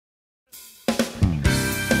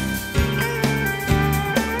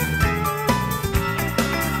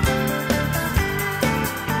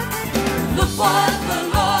what the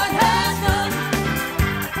Lord has done.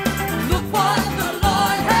 Look what the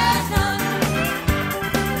Lord has done.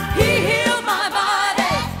 He healed my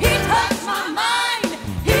body. He touched my mind.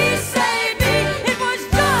 He saved me. It was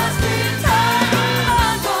just in time.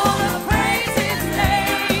 I'm gonna praise His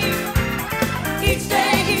name. Each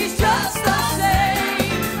day He's just the same.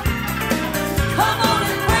 Come on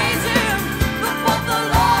and praise Him. Look what the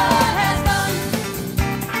Lord has done.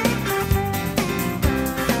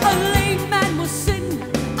 A lame man was sitting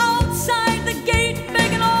outside the gate,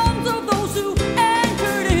 begging alms of those who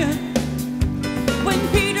entered in. When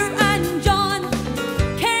Peter and John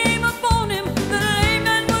came upon him, the lame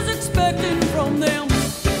man was expecting from them.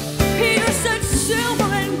 Peter said, silver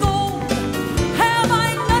and gold have I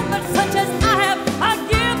none, but such as I have I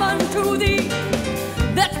give unto thee.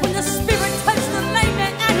 That's when the Spirit touched the lame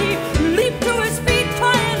man, and he leaped to his feet,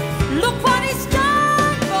 crying, look what He's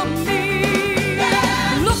done for me.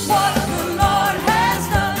 Look what the Lord has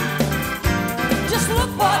done. Just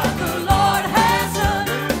look what the Lord has done.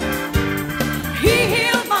 He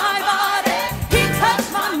healed my body. He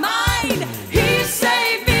touched my mind. He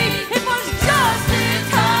saved me. It was just in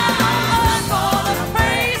time. I'm gonna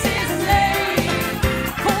praise His name,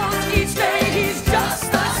 'cause each day He's just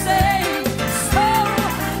the same. So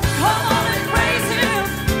come on and praise Him.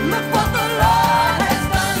 Look what the Lord has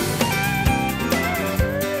done.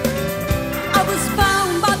 I was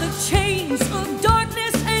bound by the chains of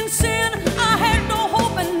darkness and sin. I had no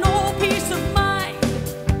hope and no peace of mind.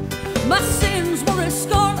 My sins were as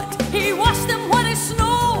scarlet